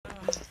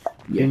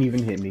Yeah. Didn't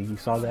even hit me. You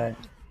saw that?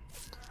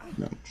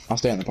 No. I'll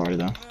stay in the party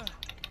though.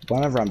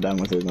 Whenever I'm done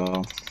with it,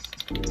 I'll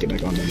get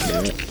back on there.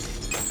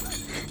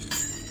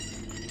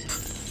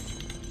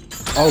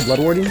 Oh, Blood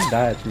Warden?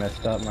 That's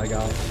messed up, my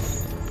guy.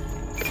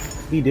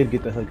 He did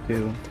get the hook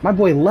too. My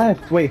boy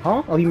left. Wait,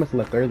 huh? Oh, he must have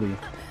left early.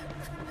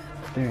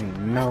 There ain't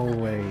no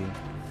way.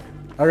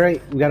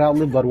 Alright, we gotta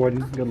outlive Blood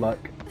Warden. Good luck.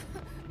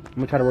 I'm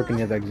gonna try to work in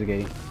his exit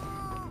gate.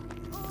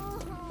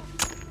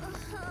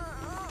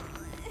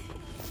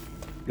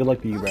 Good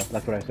luck to you, bro.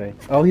 That's what I say.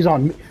 Oh, he's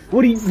on me.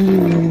 What do you...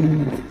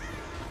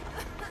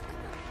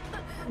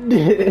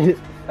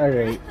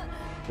 Alright.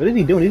 What is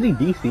he doing? Is he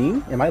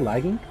DCing? Am I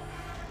lagging?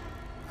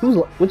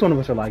 Which one of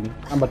us are lagging?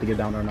 I'm about to get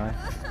down, aren't I?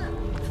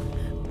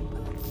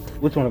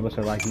 Which one of us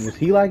are lagging? Is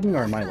he lagging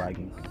or am I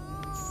lagging?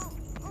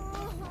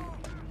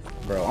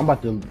 Bro, I'm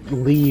about to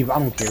leave. I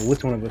don't care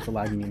which one of us are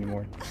lagging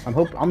anymore. I'm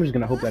just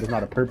gonna hope that it's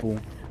not a purple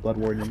Blood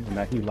Warden and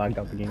that he lagged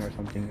out the game or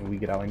something and we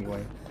get out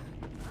anyway.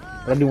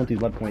 But I do want these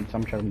blood points, so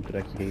I'm trying to leave to the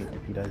exit gate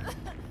if he does.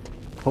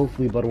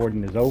 Hopefully Blood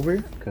Warden is over,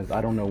 because I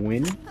don't know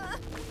when.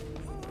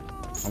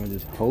 I'm gonna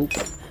just hope.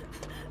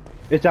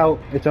 It's out,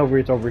 it's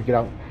over, get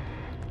out.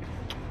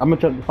 I'm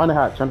gonna try to find a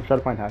hatch. Try to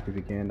find hatch if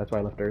you can. That's why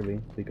I left early,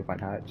 so you can find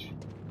hatch.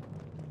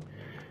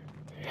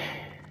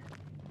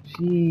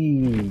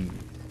 Jeez.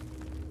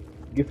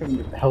 Get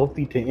from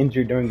healthy to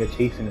injured during a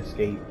chase and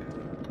escape.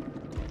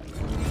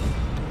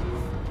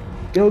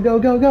 Go, go,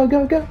 go, go,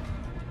 go, go!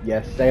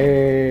 Yes,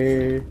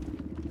 sir.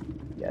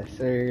 Yes,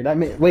 sir. That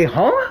meant. Wait,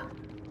 huh?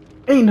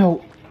 Ain't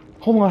no.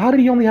 Hold on. How did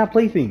he only have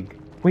plaything?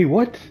 Wait,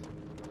 what?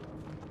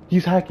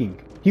 He's hacking.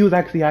 He was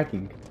actually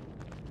hacking.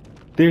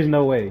 There's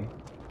no way.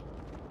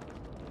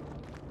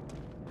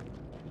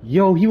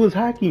 Yo, he was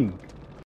hacking.